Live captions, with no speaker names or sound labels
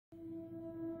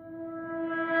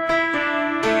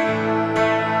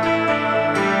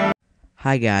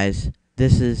Hi guys,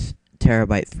 this is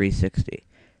Terabyte 360.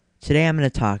 Today I'm going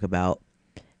to talk about,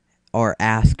 or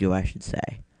ask you I should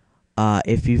say,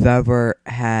 if you've ever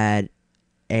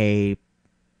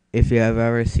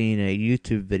seen a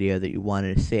YouTube video that you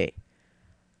wanted to see,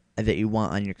 that you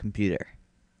want on your computer.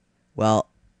 Well,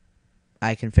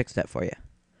 I can fix that for you.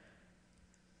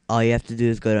 All you have to do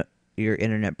is go to your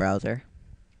internet browser,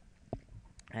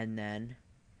 and then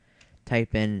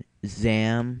type in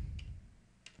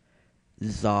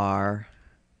Zamzar.com.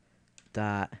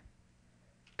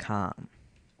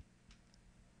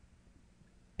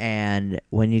 And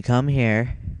when you come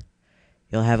here,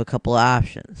 you'll have a couple of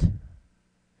options.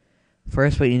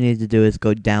 First, what you need to do is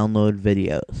go download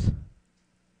videos.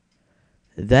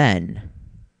 Then,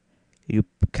 you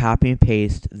copy and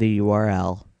paste the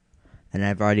URL, and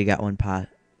I've already got one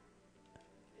copied.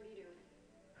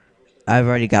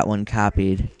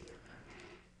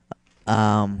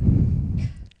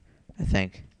 I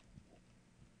think.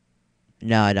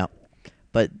 No, I don't.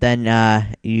 But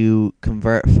then you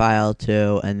convert file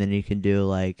to, and then you can do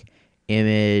like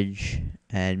image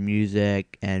and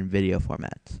music and video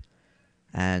formats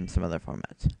and some other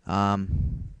formats.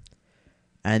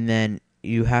 And then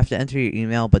you have to enter your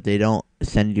email, but they don't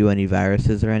send you any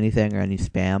viruses or anything or any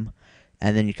spam.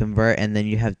 And then you convert, and then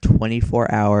you have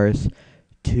 24 hours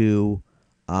to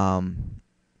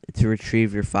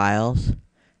retrieve your files.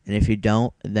 And if you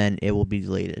don't, then it will be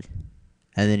deleted.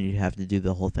 And then you have to do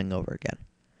the whole thing over again.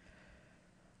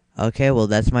 Okay, well,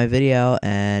 that's my video,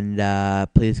 and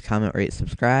please comment, rate,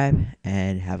 subscribe,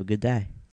 and have a good day.